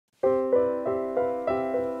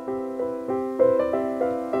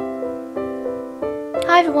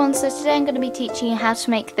everyone, so today I'm going to be teaching you how to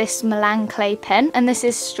make this Molang clay pen, and this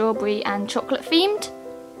is strawberry and chocolate themed.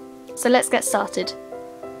 So let's get started.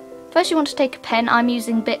 First you want to take a pen. I'm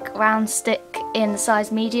using Bic Round Stic in the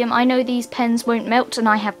size medium. I know these pens won't melt and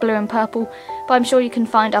I have blue and purple, but I'm sure you can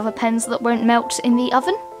find other pens that won't melt in the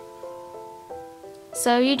oven.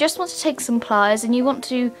 So you just want to take some pliers and you want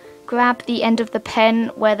to grab the end of the pen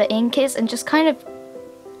where the ink is and just kind of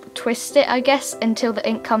twist it, I guess, until the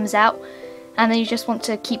ink comes out. And then you just want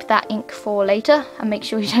to keep that ink for later and make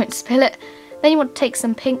sure you don't spill it. Then you want to take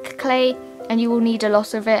some pink clay, and you will need a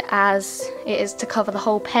lot of it as it is to cover the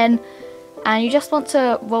whole pen. And you just want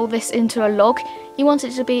to roll this into a log. You want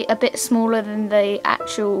it to be a bit smaller than the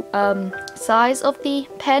actual size of the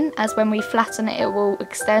pen, as when we flatten it, it will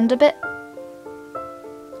extend a bit.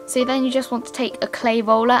 So then you just want to take a clay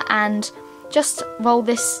roller and just roll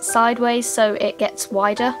this sideways so it gets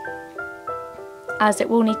wider, as it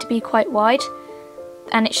will need to be quite wide,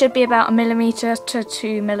 and it should be about 1 millimeter to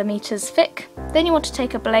 2 millimeters thick. Then you want to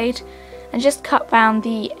take a blade and just cut round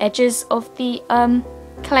the edges of the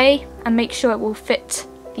clay and make sure it will fit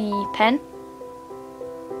the pen.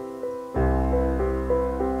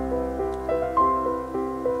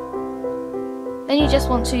 Then you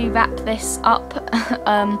just want to wrap this up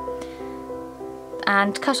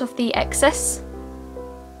and cut off the excess.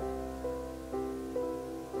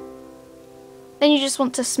 Then you just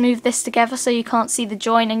want to smooth this together so you can't see the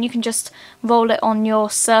join, and you can just roll it on your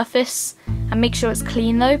surface and make sure it's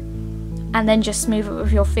clean though, and then just smooth it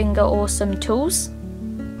with your finger or some tools.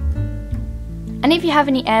 And if you have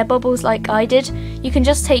any air bubbles like I did, you can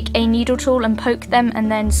just take a needle tool and poke them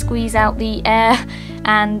and then squeeze out the air,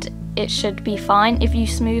 and it should be fine. If you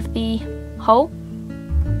smooth the hole,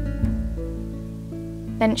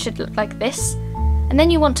 then it should look like this. And then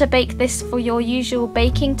you want to bake this for your usual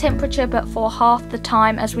baking temperature, but for half the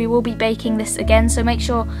time, as we will be baking this again, so make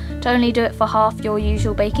sure to only do it for half your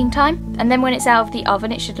usual baking time. And then when it's out of the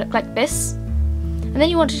oven, it should look like this. And then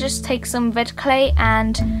you want to just take some red clay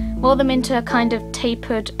and roll them into a kind of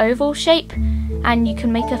tapered oval shape, and you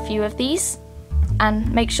can make a few of these and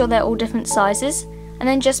make sure they're all different sizes. And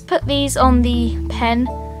then just put these on the pen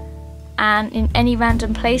and in any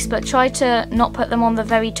random place, but try to not put them on the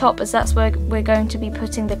very top, as that's where we're going to be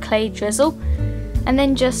putting the clay drizzle. And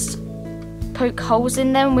then just poke holes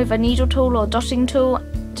in them with a needle tool or dotting tool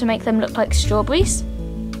to make them look like strawberries.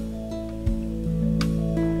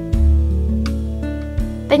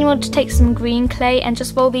 Then you want to take some green clay and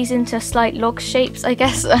just roll these into slight log shapes, I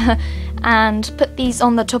guess, and put these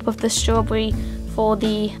on the top of the strawberry for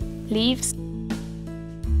the leaves.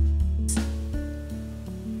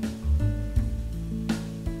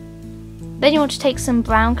 Then you want to take some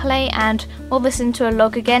brown clay and roll this into a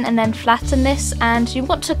log again, and then flatten this, and you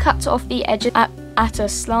want to cut off the edge at a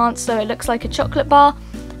slant so it looks like a chocolate bar.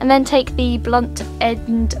 And then take the blunt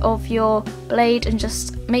end of your blade and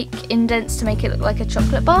just make indents to make it look like a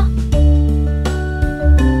chocolate bar.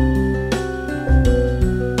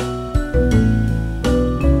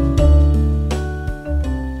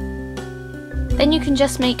 Then you can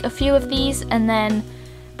just make a few of these and then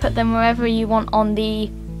put them wherever you want on the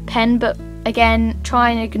pen, but again, try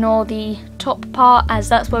and ignore the top part, as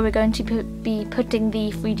that's where we're going to be putting the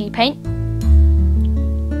 3D paint.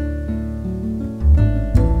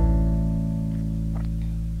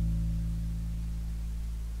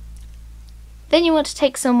 Then you want to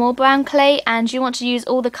take some more brown clay, and you want to use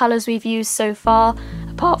all the colours we've used so far,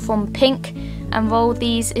 apart from pink, and roll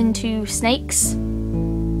these into snakes.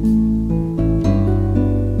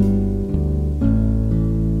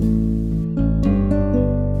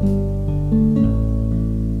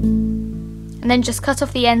 And then just cut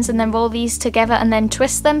off the ends and then roll these together and then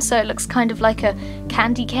twist them so it looks kind of like a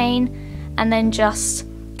candy cane, and then just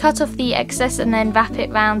cut off the excess and then wrap it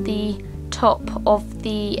round the top of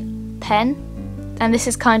the pen. And this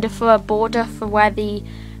is kind of for a border for where the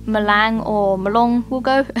Molang or Molang will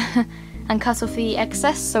go, and cut off the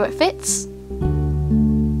excess so it fits.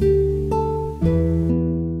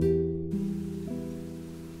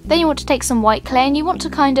 Then you want to take some white clay and you want to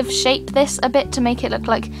kind of shape this a bit to make it look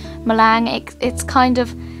like Molang. It's kind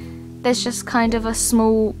of, there's just kind of a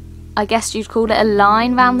small, I guess you'd call it a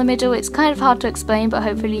line round the middle. It's kind of hard to explain, but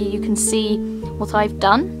hopefully you can see what I've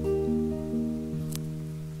done.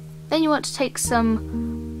 Then you want to take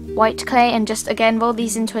some white clay and just again roll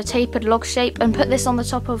these into a tapered log shape and put this on the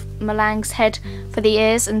top of Molang's head for the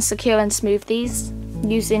ears, and secure and smooth these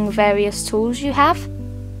using various tools you have.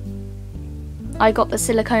 I got the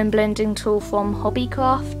silicone blending tool from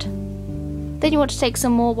Hobbycraft. Then you want to take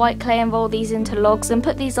some more white clay and roll these into logs and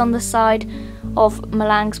put these on the side of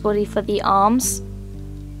Molang's body for the arms.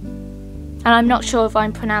 And I'm not sure if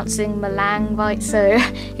I'm pronouncing Molang right, so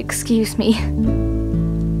excuse me.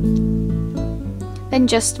 Then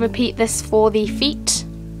just repeat this for the feet.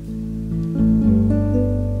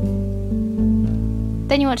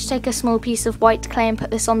 Then you want to take a small piece of white clay and put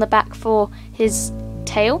this on the back for his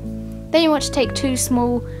tail. Then you want to take 2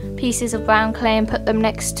 small pieces of brown clay and put them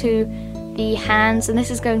next to the hands, and this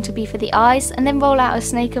is going to be for the eyes, and then roll out a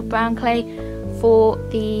snake of brown clay for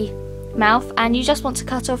the mouth, and you just want to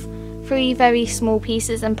cut off 3 very small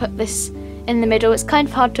pieces and put this in the middle. It's kind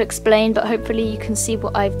of hard to explain, but hopefully you can see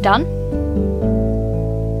what I've done.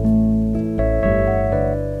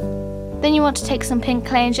 Then you want to take some pink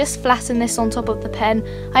clay and just flatten this on top of the pen.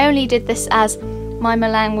 I only did this as my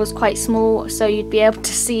Molang was quite small, so you'd be able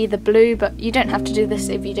to see the blue, but you don't have to do this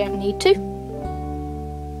if you don't need to.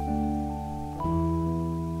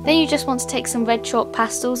 Then you just want to take some red chalk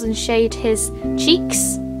pastels and shade his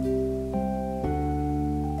cheeks.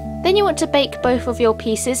 Then you want to bake both of your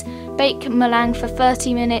pieces. Bake Molang for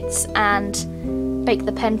 30 minutes and bake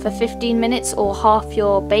the pen for 15 minutes, or half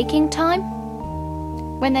your baking time.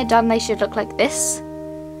 When they're done, they should look like this.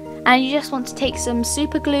 And you just want to take some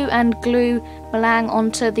super glue and glue Molang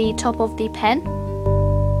onto the top of the pen.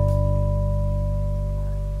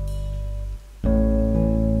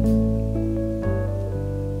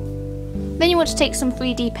 Then you want to take some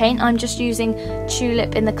 3D paint. I'm just using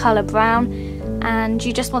Tulip in the colour brown, and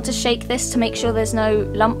you just want to shake this to make sure there's no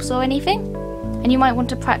lumps or anything. And you might want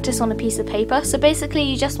to practice on a piece of paper. So basically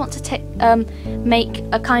you just want to make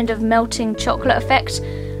a kind of melting chocolate effect.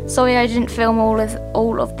 Sorry I didn't film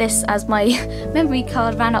all of this as my memory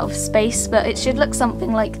card ran out of space, but it should look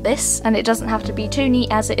something like this, and it doesn't have to be too neat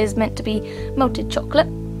as it is meant to be melted chocolate.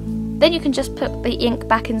 Then you can just put the ink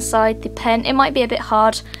back inside the pen. It might be a bit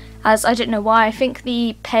hard, as I don't know why. I think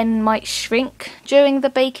the pen might shrink during the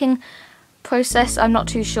baking process, I'm not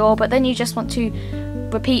too sure, but then you just want to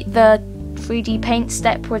repeat the 3D paint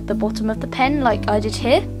step with the bottom of the pen like I did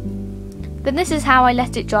here. Then this is how I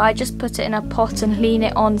let it dry. Just put it in a pot and lean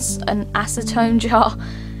it on an acetone jar,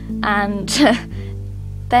 and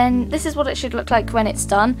then this is what it should look like when it's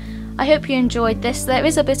done. I hope you enjoyed this. There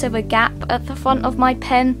is a bit of a gap at the front of my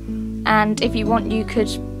pen, and if you want you could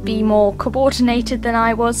be more coordinated than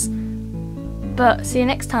I was. But see you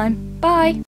next time. Bye!